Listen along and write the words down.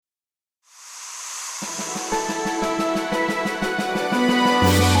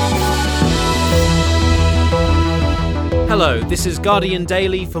Hello, this is Guardian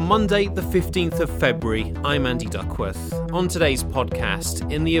Daily for Monday the 15th of February. I'm Andy Duckworth. On today's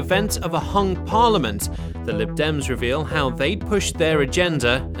podcast, in the event of a hung parliament, the Lib Dems reveal how they'd push their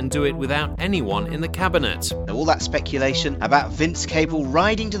agenda and do it without anyone in the cabinet. All that speculation about Vince Cable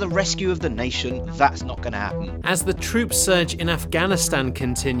riding to the rescue of the nation, that's not going to happen. As the troop surge in Afghanistan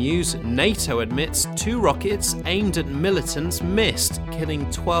continues, Nato admits 2 rockets aimed at militants missed, killing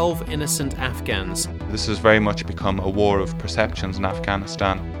 12 innocent Afghans. This has very much become a war of perceptions in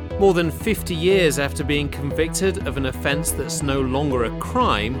Afghanistan. More than 50 years after being convicted of an offence that's no longer a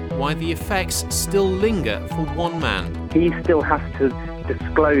crime, why the effects still linger for one man. He still has to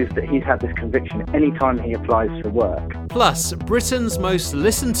disclose that he's had this conviction anytime he applies for work. Plus, Britain's most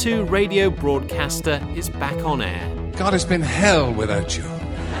listened to radio broadcaster is back on air. God, it's been hell without you.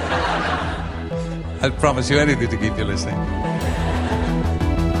 I'll promise you anything to keep you listening.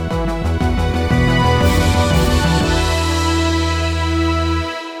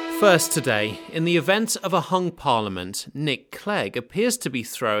 First today, in the event of a hung parliament, Nick Clegg appears to be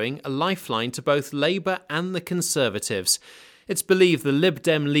throwing a lifeline to both Labour and the Conservatives. It's believed the Lib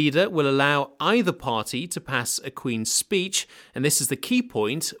Dem leader will allow either party to pass a Queen's speech, and this is the key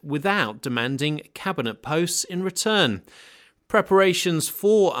point, without demanding cabinet posts in return. Preparations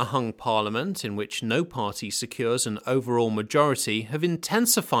for a hung parliament, in which no party secures an overall majority, have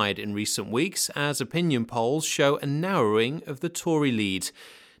intensified in recent weeks as opinion polls show a narrowing of the Tory lead.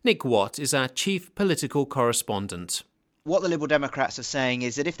 Nick Watt is our chief political correspondent. What the Liberal Democrats are saying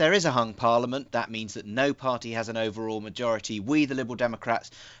is that if there is a hung parliament, that means that no party has an overall majority. We, the Liberal Democrats,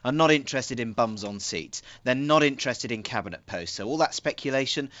 are not interested in bums on seats. They're not interested in cabinet posts. So all that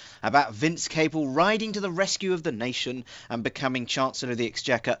speculation about Vince Cable riding to the rescue of the nation and becoming Chancellor of the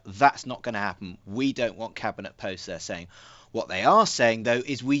Exchequer, that's not going to happen. We don't want cabinet posts, they're saying. What they are saying, though,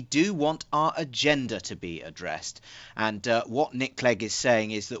 is we do want our agenda to be addressed. And what Nick Clegg is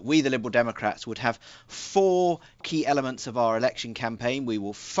saying is that we, the Liberal Democrats, would have 4 key elements of our election campaign. We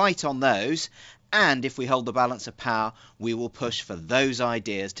will fight on those. And if we hold the balance of power, we will push for those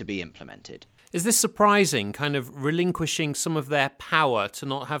ideas to be implemented. Is this surprising, kind of relinquishing some of their power to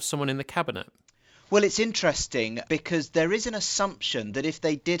not have someone in the cabinet? Well, it's interesting because there is an assumption that if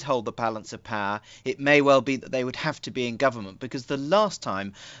they did hold the balance of power, it may well be that they would have to be in government, because the last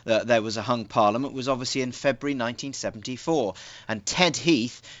time there was a hung parliament was obviously in February 1974. And Ted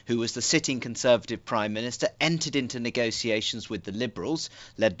Heath, who was the sitting Conservative Prime Minister, entered into negotiations with the Liberals,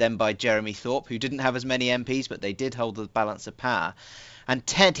 led them by Jeremy Thorpe, who didn't have as many MPs, but they did hold the balance of power. And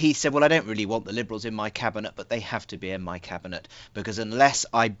Ted Heath said, well, I don't really want the Liberals in my cabinet, but they have to be in my cabinet, because unless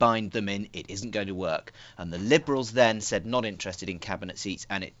I bind them in, it isn't going to work. And the Liberals then said not interested in cabinet seats,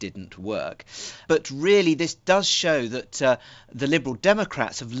 and it didn't work. But really, this does show that the Liberal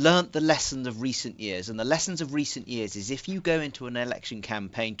Democrats have learnt the lessons of recent years. And the lessons of recent years is if you go into an election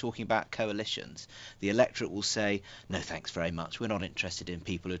campaign talking about coalitions, the electorate will say, no, thanks very much. We're not interested in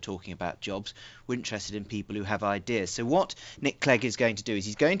people who are talking about jobs. We're interested in people who have ideas. So what Nick Clegg is going to do is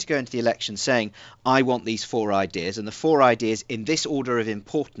he's going to go into the election saying, I want these 4 ideas. And the 4 ideas in this order of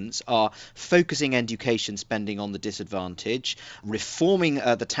importance are focusing education spending on the disadvantaged, reforming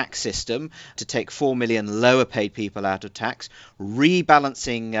the tax system to take 4 million lower paid people out of tax,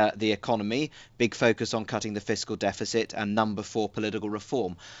 rebalancing the economy, big focus on cutting the fiscal deficit, and number 4, political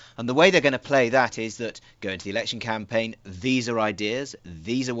reform. And the way they're going to play that is that go into the election campaign, these are ideas,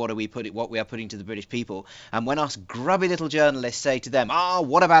 these are what we are putting to the British people. And when us grubby little journalists say to them,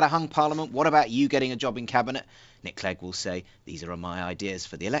 what about a hung parliament? What about you getting a job in cabinet? Nick Clegg will say, these are my ideas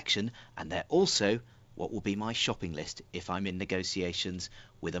for the election, and they're also what will be my shopping list if I'm in negotiations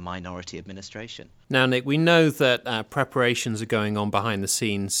with a minority administration. Now, Nick, we know that preparations are going on behind the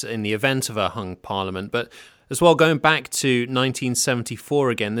scenes in the event of a hung parliament, but as well, going back to 1974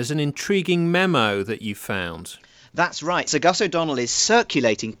 again, there's an intriguing memo that you found. That's right. Sir Gus O'Donnell is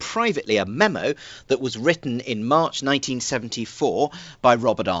circulating privately a memo that was written in March 1974 by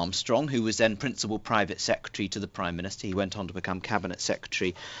Robert Armstrong, who was then Principal Private Secretary to the Prime Minister. He went on to become Cabinet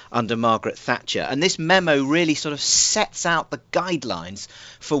Secretary under Margaret Thatcher. And this memo really sort of sets out the guidelines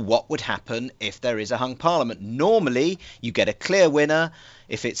for what would happen if there is a hung parliament. Normally, you get a clear winner.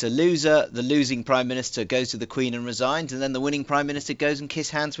 If it's a loser, the losing Prime Minister goes to the Queen and resigns, and then the winning Prime Minister goes and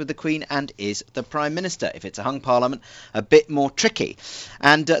kisses hands with the Queen and is the Prime Minister. If it's a hung parliament, Parliament a bit more tricky.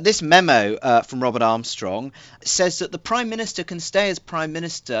 And this memo from Robert Armstrong says that the Prime Minister can stay as Prime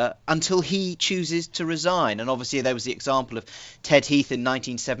Minister until he chooses to resign. And obviously there was the example of Ted Heath in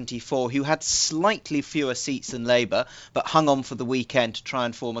 1974, who had slightly fewer seats than Labour, but hung on for the weekend to try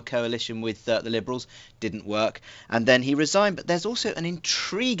and form a coalition with the Liberals. Didn't work. And then he resigned. But there's also an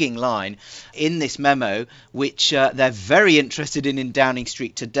intriguing line in this memo, which they're very interested in Downing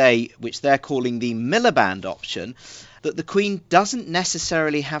Street today, which they're calling the Miliband option, that the Queen doesn't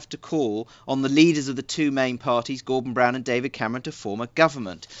necessarily have to call on the leaders of the two main parties, Gordon Brown and David Cameron, to form a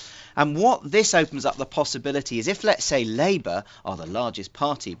government. And what this opens up the possibility is if, let's say, Labour are the largest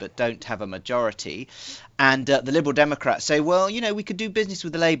party but don't have a majority, and the Liberal Democrats say, well, we could do business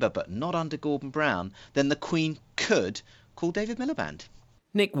with the Labour but not under Gordon Brown, then the Queen could call David Miliband.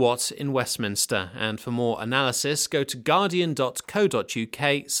 Nick Watt in Westminster. And for more analysis, go to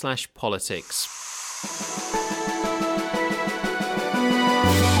guardian.co.uk/politics.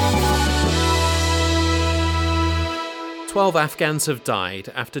 12 Afghans have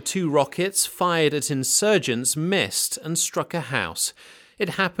died after 2 rockets fired at insurgents missed and struck a house. It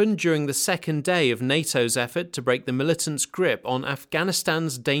happened during the second day of NATO's effort to break the militants' grip on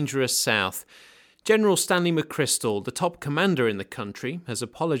Afghanistan's dangerous south. General Stanley McChrystal, the top commander in the country, has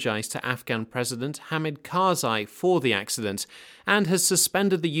apologised to Afghan President Hamid Karzai for the accident and has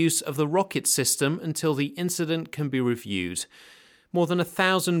suspended the use of the rocket system until the incident can be reviewed. More than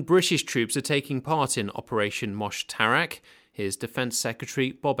 1,000 British troops are taking part in Operation Mosh Tarak. Here's Defence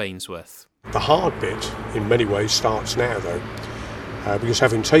Secretary Bob Ainsworth. The hard bit, in many ways, starts now, though, because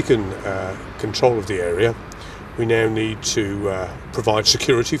having taken control of the area, we now need to provide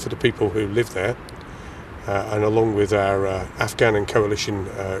security for the people who live there, and along with our Afghan and coalition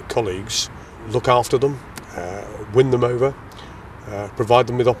colleagues, look after them, win them over, provide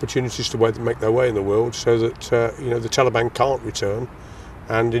them with opportunities to make their way in the world so that the Taliban can't return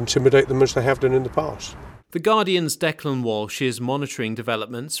and intimidate them as they have done in the past. The Guardian's Declan Walsh is monitoring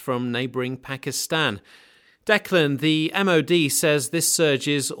developments from neighbouring Pakistan. Declan, the MOD says this surge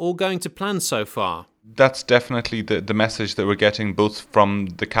is all going to plan so far. That's definitely the message that we're getting, both from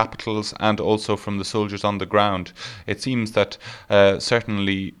the capitals and also from the soldiers on the ground. It seems that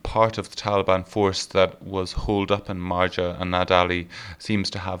certainly part of the Taliban force that was holed up in Marja and Nadali seems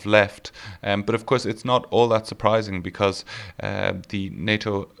to have left. But of course, it's not all that surprising because the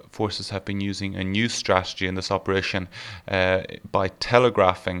NATO forces have been using a new strategy in this operation by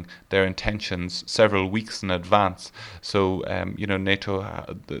telegraphing their intentions several weeks in advance. So, NATO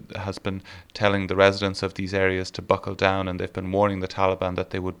has been telling the residents of these areas to buckle down, and they've been warning the Taliban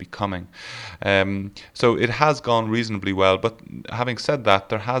that they would be coming. So it has gone reasonably well, but having said that,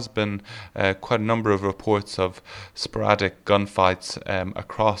 there has been quite a number of reports of sporadic gunfights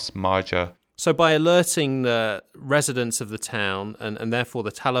across Marja. So by alerting the residents of the town and therefore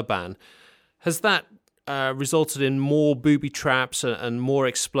the Taliban, has that resulted in more booby traps and more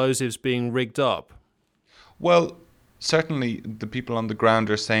explosives being rigged up? Well, certainly the people on the ground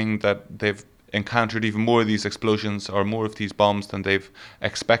are saying that they've encountered even more of these explosions or more of these bombs than they've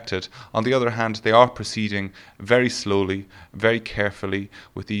expected. On the other hand, they are proceeding very slowly, very carefully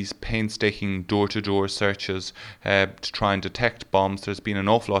with these painstaking door-to-door searches to try and detect bombs. There's been an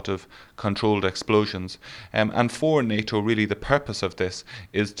awful lot of controlled explosions. And for NATO, really, the purpose of this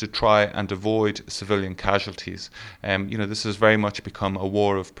is to try and avoid civilian casualties. This has very much become a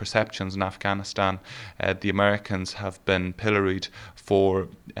war of perceptions in Afghanistan. The Americans have been pilloried for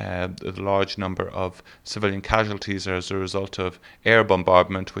the large number of civilian casualties as a result of air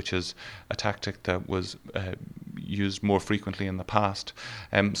bombardment, which is a tactic that was used more frequently in the past.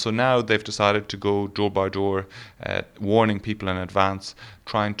 So now they've decided to go door by door, warning people in advance,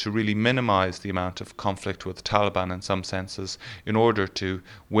 trying to really minimize the amount of conflict with the Taliban in some senses in order to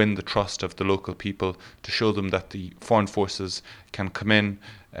win the trust of the local people, to show them that the foreign forces can come in,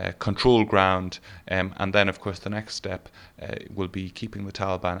 control ground, and then of course the next step will be keeping the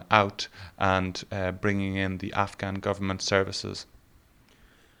Taliban out and bringing in the Afghan government services.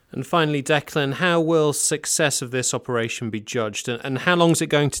 And finally, Declan, how will success of this operation be judged, and how long is it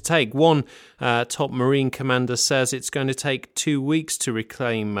going to take? One top Marine commander says it's going to take 2 weeks to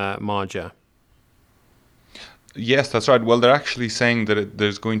reclaim Marja. Yes, that's right. Well, they're actually saying that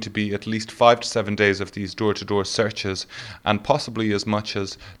there's going to be at least 5 to 7 days of these door-to-door searches, and possibly as much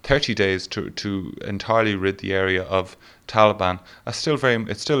as 30 days to entirely rid the area of Taliban.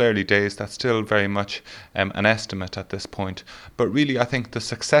 It's still early days. That's still very much an estimate at this point. But really, I think the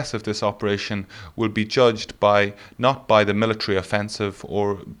success of this operation will be judged not by the military offensive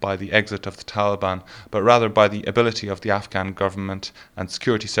or by the exit of the Taliban, but rather by the ability of the Afghan government and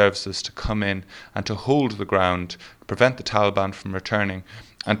security services to come in and to hold the ground, prevent the Taliban from returning,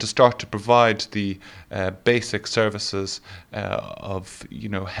 and to start to provide the basic services of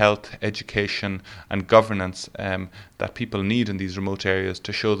health, education, and governance that people need in these remote areas,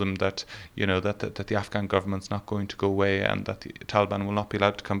 to show them that that the Afghan government's not going to go away and that the Taliban will not be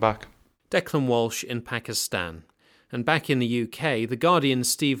allowed to come back. Declan Walsh in Pakistan. And back in the UK, The Guardian's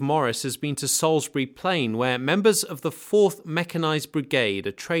Steve Morris has been to Salisbury Plain, where members of the 4th Mechanised Brigade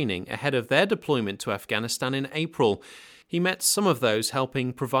are training ahead of their deployment to Afghanistan in April. He met some of those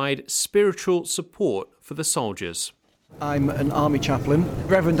helping provide spiritual support for the soldiers. I'm an army chaplain,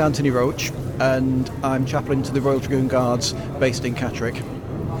 Reverend Anthony Roach, and I'm chaplain to the Royal Dragoon Guards based in Catterick.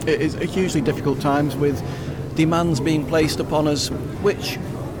 It is a hugely difficult times with demands being placed upon us, which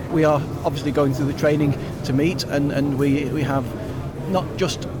we are obviously going through the training to meet, and we have not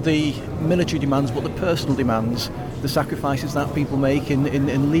just the military demands but the personal demands, the sacrifices that people make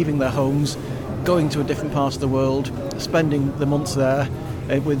in leaving their homes, going to a different part of the world, spending the months there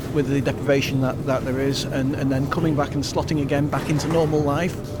with the deprivation that there is, and then coming back and slotting again back into normal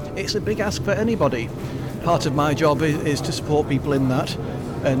life. It's a big ask for anybody. Part of my job is to support people in that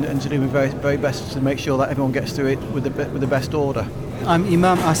and to do my very, very best to make sure that everyone gets through it with the best order. I'm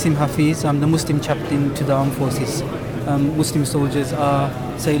Imam Asim Hafiz. I'm the Muslim chaplain to the armed forces. Muslim soldiers,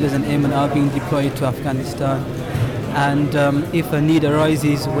 sailors and airmen are being deployed to Afghanistan, and if a need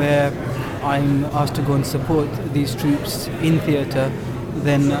arises where I'm asked to go and support these troops in theatre,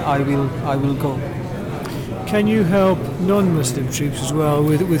 then I will go. Can you help non-Muslim troops as well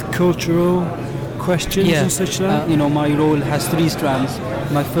with cultural questions and such like? My role has 3 strands.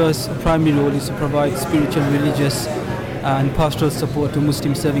 My first primary role is to provide spiritual, religious and pastoral support to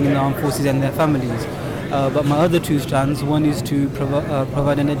Muslims serving in the armed forces and their families. But my other 2 strands, one is to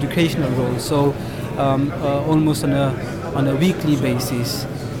provide an educational role. So almost on a weekly basis,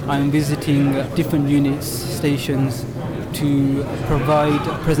 I'm visiting different units, stations, to provide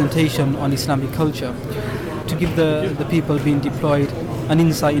a presentation on Islamic culture, to give the people being deployed an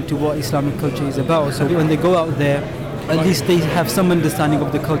insight into what Islamic culture is about. So when they go out there, at least they have some understanding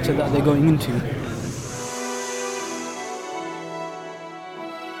of the culture that they're going into.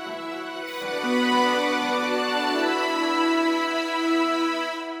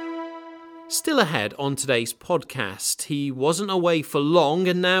 Still ahead on today's podcast, he wasn't away for long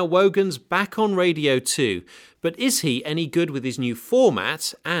and now Wogan's back on radio too. But is he any good with his new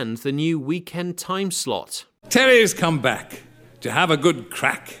format and the new weekend time slot? Terry's come back to have a good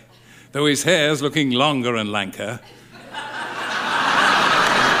crack, though his hair's looking longer and lanker.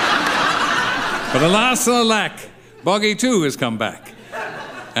 But alas and alack, Boggy too has come back.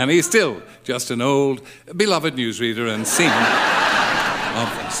 And he's still just an old, beloved newsreader and singer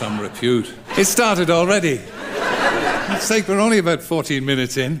of some repute. It started already. Let's say we're only about 14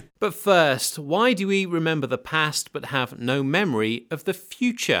 minutes in. But first, why do we remember the past but have no memory of the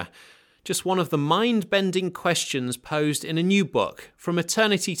future? Just one of the mind-bending questions posed in a new book, From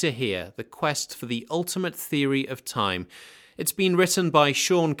Eternity to Here, The Quest for the Ultimate Theory of Time. It's been written by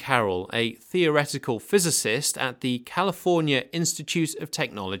Sean Carroll, a theoretical physicist at the California Institute of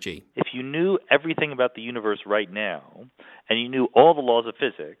Technology. If you knew everything about the universe right now, and you knew all the laws of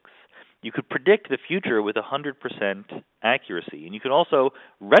physics, you could predict the future with 100% accuracy. And you could also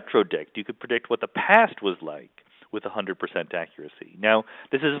retrodict. You could predict what the past was like with 100% accuracy. Now,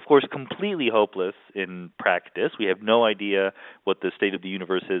 this is, of course, completely hopeless in practice. We have no idea what the state of the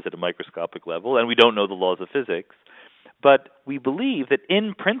universe is at a microscopic level, and we don't know the laws of physics. But we believe that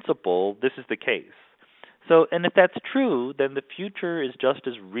in principle, this is the case. So, and if that's true, then the future is just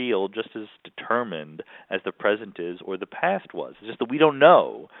as real, just as determined as the present is or the past was. It's just that we don't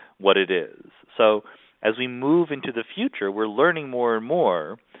know what it is. So as we move into the future, we're learning more and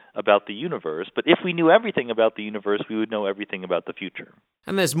more about the universe. But if we knew everything about the universe, we would know everything about the future.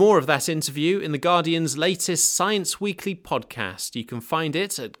 And there's more of that interview in The Guardian's latest Science Weekly podcast. You can find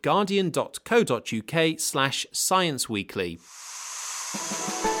it at guardian.co.uk/scienceweekly.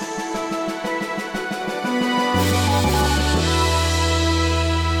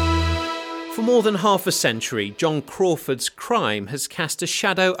 For more than half a century, John Crawford's crime has cast a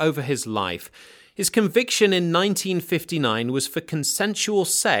shadow over his life. His conviction in 1959 was for consensual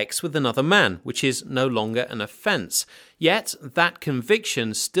sex with another man, which is no longer an offence. Yet, that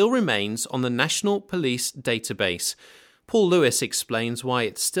conviction still remains on the National Police database. Paul Lewis explains why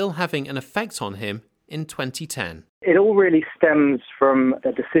it's still having an effect on him in 2010. It all really stems from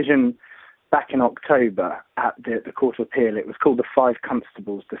a decision back in October at the Court of Appeal. It was called the Five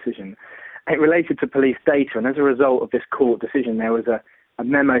Constables decision. It related to police data, and as a result of this court decision, there was a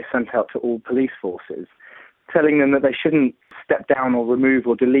memo sent out to all police forces telling them that they shouldn't step down or remove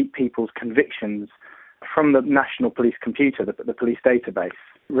or delete people's convictions from the national police computer, the police database,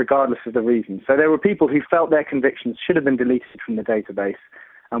 regardless of the reason. So there were people who felt their convictions should have been deleted from the database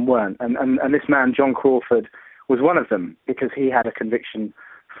and weren't. And this man, John Crawford, was one of them because he had a conviction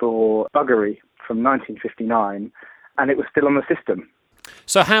for buggery from 1959 and it was still on the system.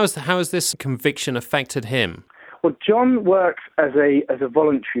 So how has this conviction affected him? Well, John works as a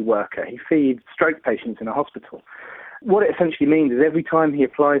voluntary worker. He feeds stroke patients in a hospital. What it essentially means is every time he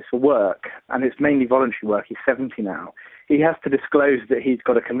applies for work, and it's mainly voluntary work, he's 70 now, he has to disclose that he's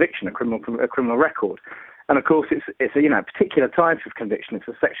got a conviction, a criminal record. And of course, it's a particular type of conviction. It's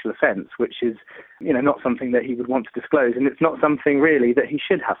a sexual offence, which is not something that he would want to disclose, and it's not something really that he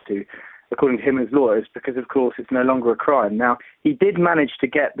should have to, according to him and his lawyers, because of course it's no longer a crime. Now, he did manage to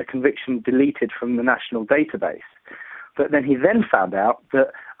get the conviction deleted from the national database, but then he found out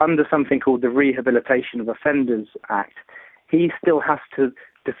that under something called the Rehabilitation of Offenders Act, he still has to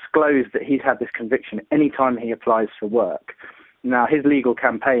disclose that he's had this conviction any time he applies for work. Now, his legal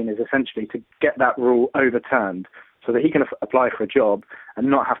campaign is essentially to get that rule overturned so that he can apply for a job and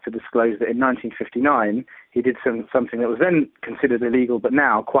not have to disclose that in 1959 he did something that was then considered illegal, but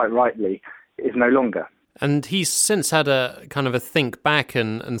now, quite rightly, is no longer. And he's since had a kind of a think back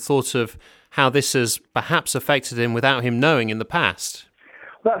and thought of how this has perhaps affected him without him knowing in the past.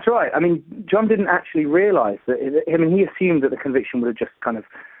 That's right. I mean, John didn't actually realise that. He assumed that the conviction would have just kind of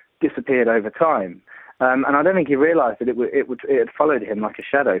disappeared over time. And I don't think he realised that it had followed him like a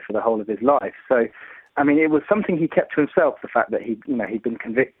shadow for the whole of his life. So, I mean, it was something he kept to himself, the fact that he'd been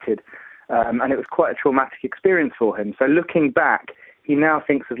convicted. And it was quite a traumatic experience for him. So looking back, he now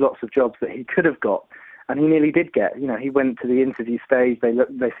thinks of lots of jobs that he could have got. And he nearly did get. He went to the interview stage.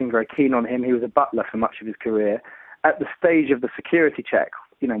 They seemed very keen on him. He was a butler for much of his career. At the stage of the security check,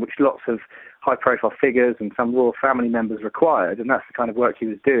 which lots of high-profile figures and some royal family members required, and that's the kind of work he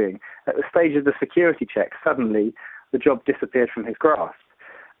was doing. At the stage of the security check, suddenly the job disappeared from his grasp.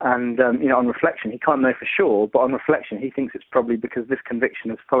 And, on reflection, he can't know for sure, but on reflection, he thinks it's probably because this conviction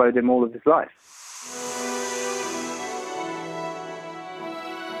has followed him all of his life.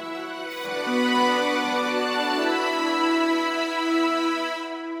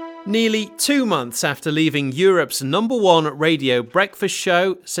 Nearly 2 months after leaving Europe's #1 radio breakfast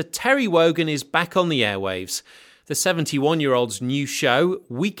show, Sir Terry Wogan is back on the airwaves. The 71-year-old's new show,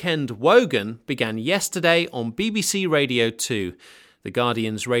 Weekend Wogan, began yesterday on BBC Radio 2. The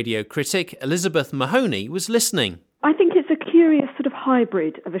Guardian's radio critic, Elizabeth Mahoney, was listening. I think it's a curious sort of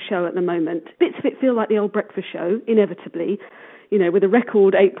hybrid of a show at the moment. Bits of it feel like the old breakfast show, inevitably. With a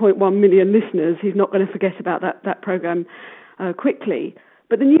record 8.1 million listeners, he's not going to forget about that programme quickly.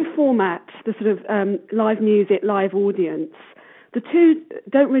 But the new format, the sort of live music, live audience, the two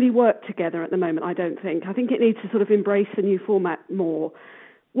don't really work together at the moment, I don't think. I think it needs to sort of embrace the new format more.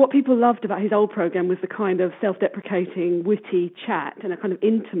 What people loved about his old programme was the kind of self-deprecating, witty chat and a kind of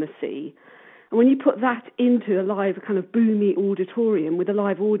intimacy. And when you put that into a live, kind of boomy auditorium with a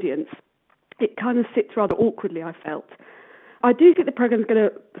live audience, it kind of sits rather awkwardly, I felt. I do think the programme's going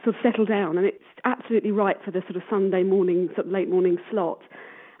to sort of settle down, and it's absolutely right for the sort of Sunday morning, sort of late morning slot.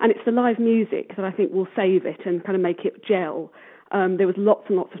 And it's the live music that I think will save it and kind of make it gel. There was lots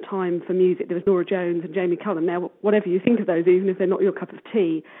and lots of time for music. There was Norah Jones and Jamie Cullum. Now, whatever you think of those, even if they're not your cup of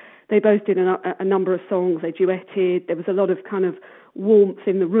tea, they both did a number of songs. They duetted. There was a lot of kind of warmth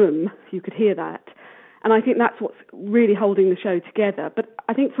in the room. You could hear that. And I think that's what's really holding the show together. But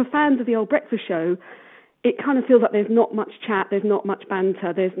I think for fans of the old breakfast show, it kind of feels like there's not much chat, there's not much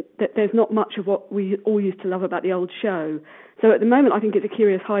banter, there's not much of what we all used to love about the old show. So at the moment, I think it's a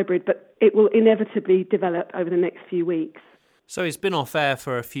curious hybrid, but it will inevitably develop over the next few weeks. So he's been off air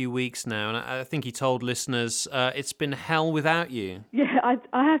for a few weeks now, and I think he told listeners it's been hell without you. Yeah,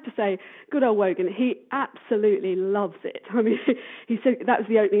 I have to say, good old Wogan, he absolutely loves it. I mean, he said that was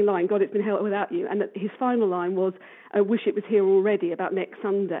the opening line, God, it's been hell without you. And his final line was, I wish it was here already, about next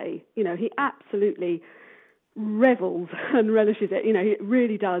Sunday. He absolutely revels and relishes it. He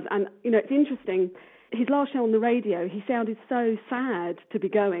really does. And, it's interesting. His last show on the radio, he sounded so sad to be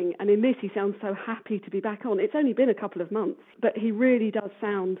going, and in this he sounds so happy to be back on. It's only been a couple of months, but he really does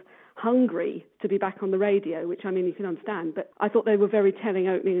sound hungry to be back on the radio, which, I mean, you can understand. But I thought they were very telling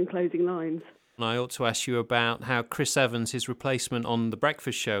opening and closing lines. And I ought to ask you about how Chris Evans, his replacement on The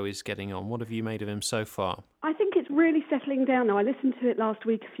Breakfast Show, is getting on. What have you made of him so far? I think it's really settling down now. I listened to it last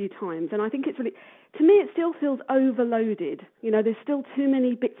week a few times, and I think it's really to me it still feels overloaded. There's still too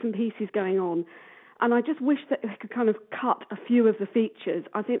many bits and pieces going on. And I just wish that they could kind of cut a few of the features.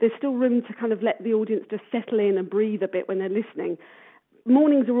 I think there's still room to kind of let the audience just settle in and breathe a bit when they're listening.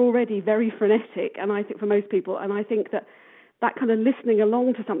 Mornings are already very frenetic, and I think for most people, and I think that kind of listening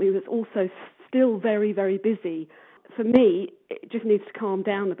along to something that's also still very, very busy, for me, it just needs to calm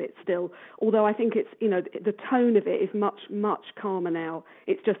down a bit still. Although I think it's, the tone of it is much, much calmer now.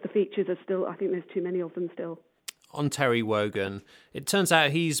 It's just the features are still, I think there's too many of them still. On Terry Wogan, it turns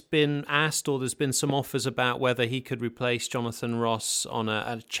out he's been asked, or there's been some offers about whether he could replace Jonathan Ross on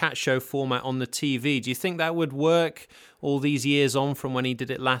a chat show format on the TV. Do you think that would work all these years on from when he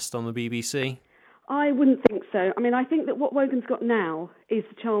did it last on the BBC? I wouldn't think so. I mean, I think that what Wogan's got now is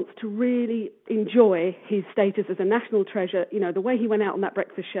the chance to really enjoy his status as a national treasure. The way he went out on that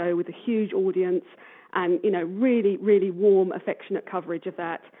breakfast show with a huge audience and, really, really warm, affectionate coverage of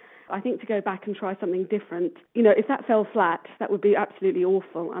that. I think to go back and try something different, if that fell flat, that would be absolutely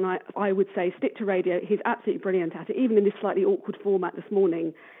awful. And I would say stick to radio. He's absolutely brilliant at it, even in this slightly awkward format this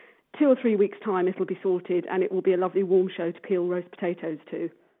morning. 2 or 3 weeks' time, it'll be sorted, and it will be a lovely warm show to peel roast potatoes to.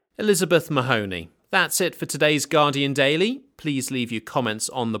 Elizabeth Mahoney. That's it for today's Guardian Daily. Please leave your comments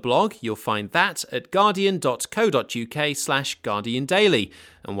on the blog. You'll find that at guardian.co.uk/Guardian Daily.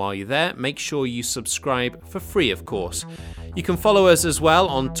 And while you're there, make sure you subscribe for free, of course. You can follow us as well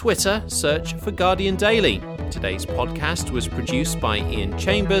on Twitter. Search for Guardian Daily. Today's podcast was produced by Ian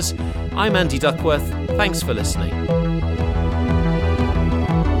Chambers. I'm Andy Duckworth. Thanks for listening.